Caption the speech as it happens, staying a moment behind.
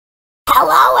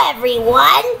Hello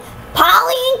everyone,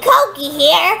 Polly and Koki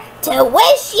here to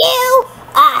wish you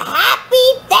a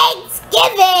happy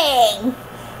Thanksgiving!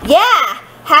 Yeah,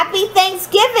 happy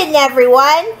Thanksgiving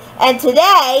everyone! And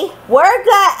today we're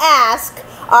gonna ask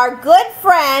our good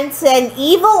friends and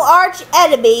evil arch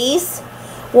enemies,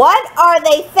 what are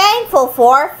they thankful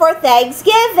for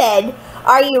Thanksgiving?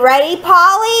 Are you ready,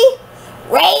 Polly?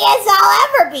 Ready as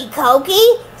I'll ever be,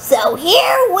 Koki, so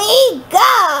here we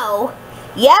go!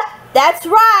 Yep, that's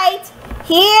right.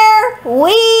 Here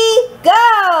we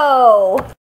go.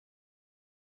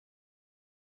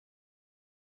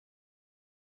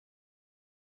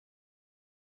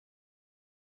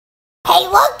 Hey,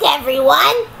 look, everyone.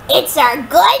 It's our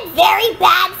good, very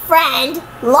bad friend,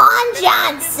 Long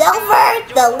John Silver,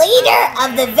 the leader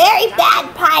of the very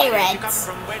bad pirates.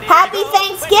 Happy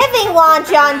Thanksgiving, Long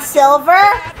John Silver.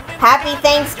 Happy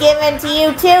Thanksgiving to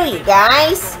you too, you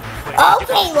guys.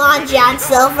 Okay, Long John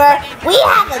Silver, we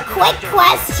have a quick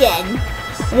question.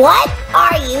 What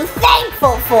are you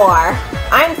thankful for?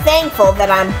 I'm thankful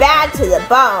that I'm bad to the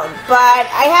bone, but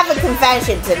I have a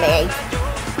confession to make.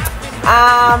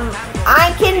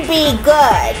 I can be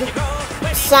good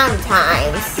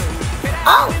sometimes.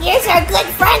 Oh, here's our good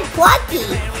friend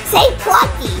Plucky. Say,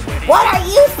 Plucky, what are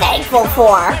you thankful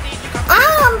for? I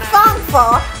am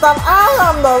thankful that I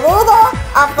am the leader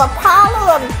of the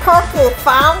Polly and Koki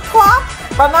fan club,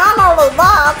 but not only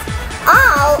that,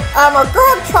 I am a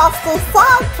good trusty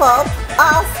sidekick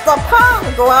as the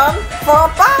penguin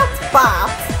for Bat.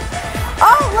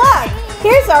 Oh look,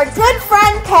 here's our good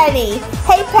friend Penny.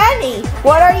 Hey Penny,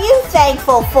 what are you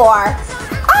thankful for?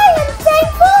 I am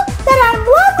thankful that I'm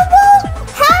lovable,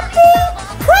 happy,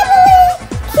 cuddly,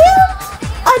 cute,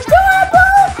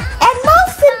 adorable, and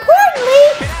most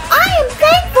importantly, I am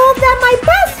thankful that my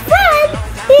best friend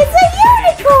is a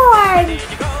unicorn!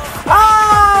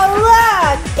 Oh,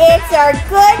 look! It's our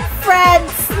good friend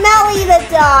Smelly the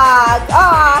dog!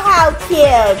 Oh, how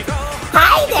cute!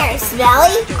 Hi there,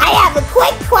 Smelly. I have a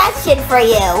quick question for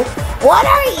you. What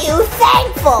are you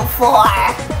thankful for?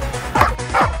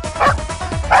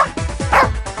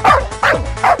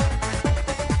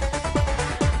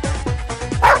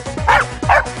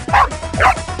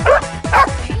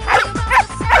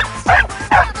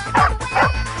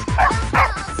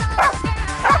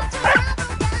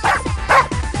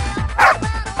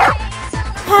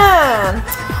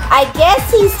 I guess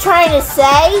he's trying to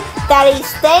say that he's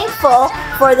thankful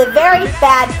for the very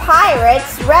bad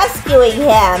pirates rescuing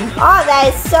him. Oh,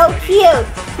 that is so cute.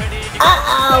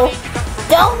 Uh-oh.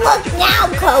 Don't look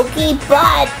now, Koki,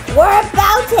 but we're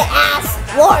about to ask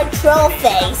Lord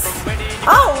Trollface.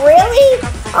 Oh, really?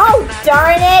 Oh,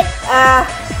 darn it.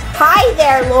 Hi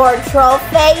there, Lord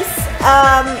Trollface.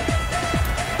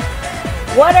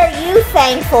 What are you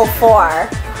thankful for?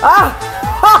 Oh,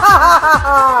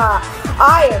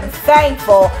 I am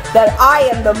thankful that I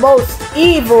am the most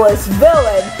evilest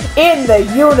villain in the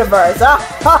universe.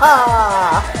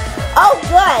 Oh,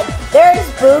 good. There's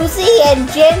Boozy and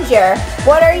Ginger.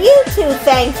 What are you two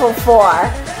thankful for?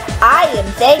 I am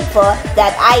thankful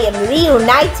that I am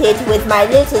reunited with my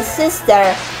little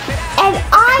sister. And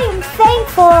I am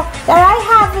thankful that I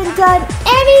haven't done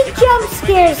any jump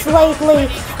scares lately.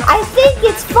 I think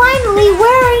it's finally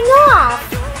wearing off.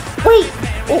 Wait,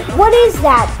 what is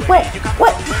that? What?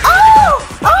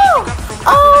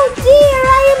 Oh dear,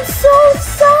 I am so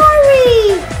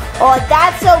sorry. Oh,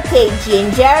 that's okay,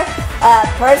 Ginger.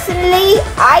 Personally,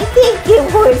 I think it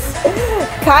was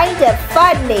kind of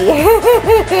funny.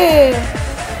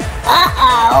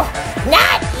 Uh-oh,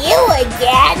 not you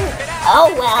again. Oh,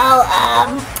 well,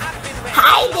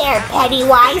 hi there,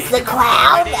 Pennywise the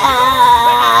Clown.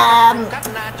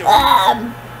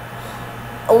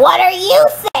 What are you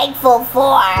thankful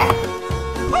for?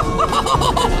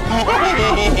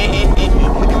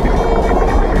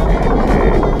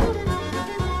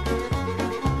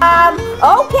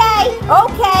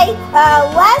 Okay,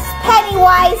 less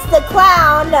Pennywise the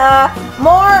Clown,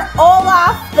 more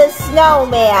Olaf the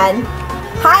Snowman.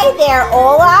 Hi there,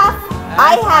 Olaf.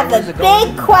 I have a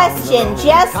big question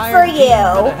just for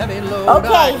you.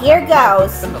 Okay, here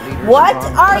goes. What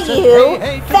are you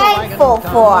thankful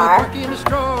for?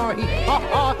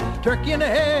 Turkey in the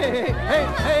hay, hey,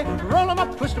 hey, roll 'em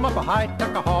up, twist 'em up a high,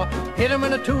 tuck a haw, hit 'em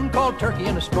in a tune called Turkey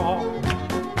in a Straw.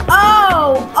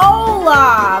 Oh,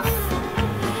 Olaf,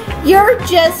 you're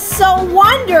just so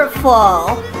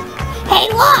wonderful. Hey,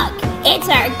 look, it's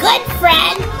our good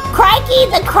friend, Crikey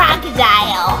the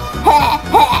Crocodile.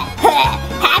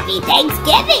 Happy Happy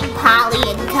Thanksgiving, Polly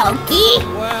and Koki.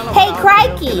 Hey,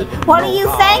 Crikey, what are you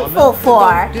thankful for?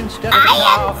 I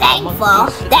am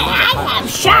thankful that I have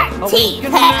sharp teeth.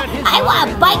 I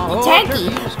want to bite the turkey.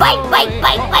 Bite, bite,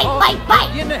 bite, bite, bite,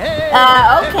 bite.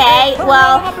 Okay,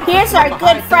 well, here's our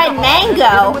good friend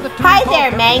Mango. Hi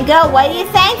there, Mango, what are you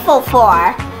thankful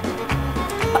for?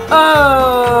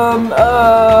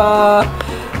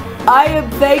 I am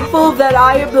thankful that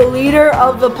I am the leader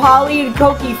of the Polly and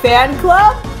Koki fan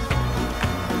club.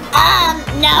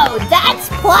 No, that's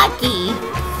Plucky.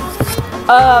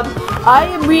 I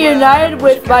am reunited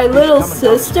with my little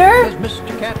sister.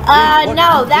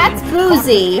 No, that's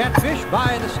Boozy.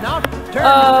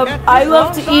 I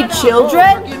love to eat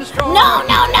children. No,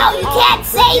 you can't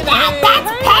say that.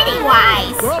 That's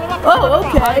Pennywise. Oh,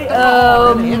 okay.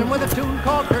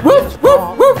 Woof,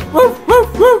 woof, woof, woof, woof,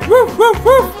 woof, woof, woof,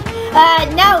 woof.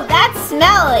 No, that's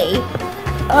Smelly.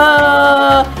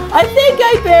 I think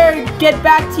I better get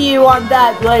back to you on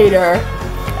that later.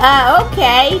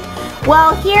 Okay.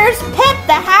 Well, here's Pip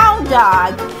the Hound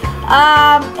Dog.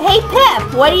 Hey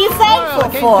Pip, what are you thankful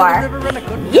for?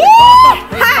 Yeah!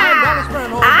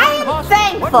 I'm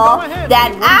thankful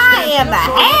that I am a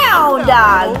hound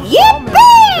dog.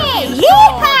 Yippee!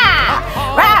 Yeehaw!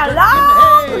 Right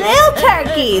along, little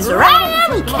turkeys, right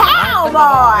on,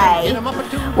 cowboy!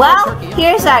 Well,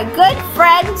 here's our good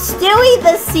friend Stewie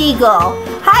the Seagull.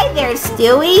 Hi there,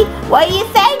 Stewie. What are you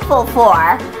thankful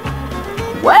for?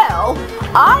 Well,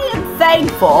 I am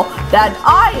thankful that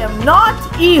I am not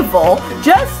evil,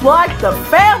 just like the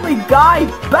Family Guy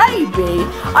baby.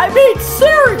 I mean,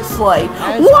 seriously,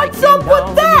 what's up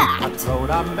with that?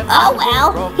 Oh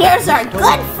well, here's our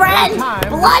good friend,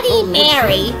 Bloody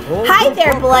Mary. Hi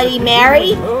there, Bloody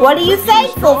Mary. What are you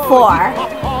thankful for?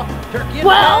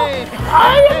 Well,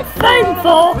 I am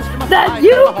thankful that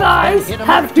you guys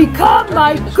have become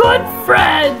my good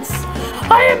friends.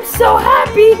 I am so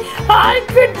happy I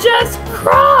could just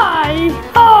cry.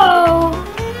 Oh.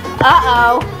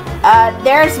 Uh-oh.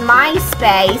 There's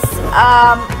MySpace.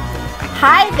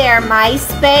 Hi there,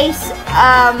 MySpace.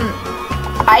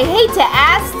 I hate to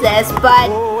ask this,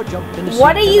 but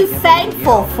what are you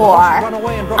thankful for?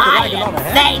 I am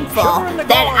thankful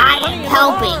that I am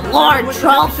helping Lord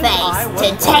Trollface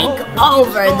to take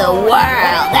over the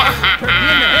world.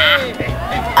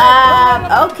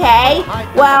 Okay.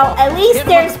 Well, at least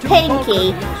there's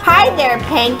Pinky. Hi there,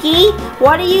 Pinky.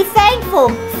 What are you thankful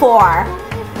for?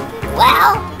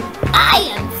 Well, I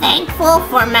am thankful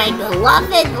for my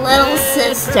beloved little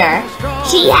sister.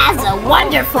 She has a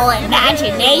wonderful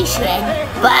imagination,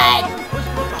 but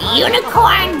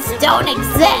unicorns don't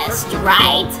exist,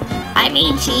 right? I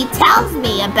mean, she tells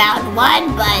me about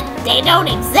one, but they don't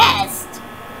exist,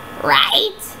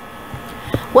 right?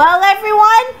 Well,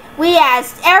 everyone, we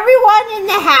asked everyone in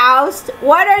the house,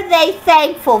 what are they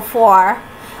thankful for?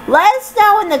 Let us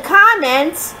know in the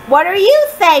comments, what are you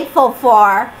thankful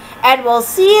for? And we'll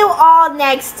see you all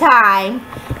next time.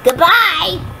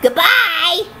 Goodbye!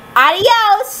 Goodbye!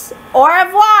 Adios! Au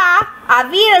revoir!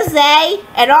 Auf Wiedersehen!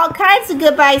 And all kinds of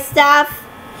goodbye stuff.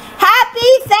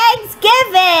 Happy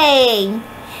Thanksgiving!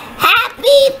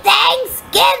 Happy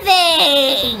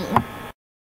Thanksgiving!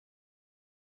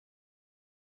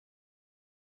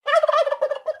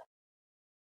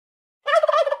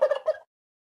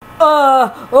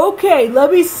 Okay,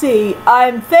 let me see.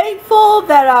 I'm thankful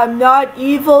that I'm not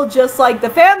evil just like the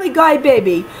Family Guy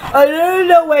baby.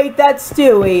 No, wait, that's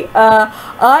Stewie.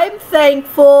 I'm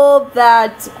thankful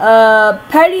that,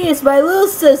 Penny is my little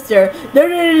sister.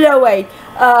 No, wait.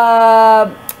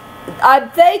 I'm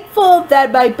thankful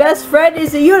that my best friend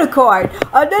is a unicorn.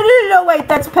 No, wait,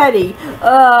 that's Penny.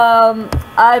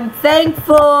 I'm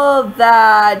thankful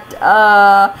that,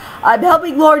 I'm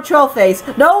helping Lord Trollface.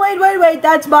 No, wait,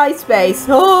 that's MySpace.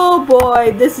 Oh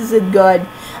boy, this isn't good.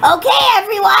 Okay,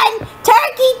 everyone,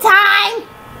 turkey time!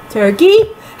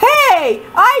 Turkey? Hey,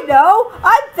 I know!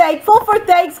 I'm thankful for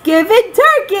Thanksgiving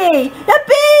turkey!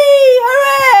 Yippee!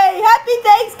 Hooray! Happy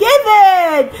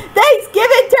Thanksgiving!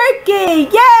 Thanksgiving turkey!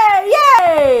 Yay!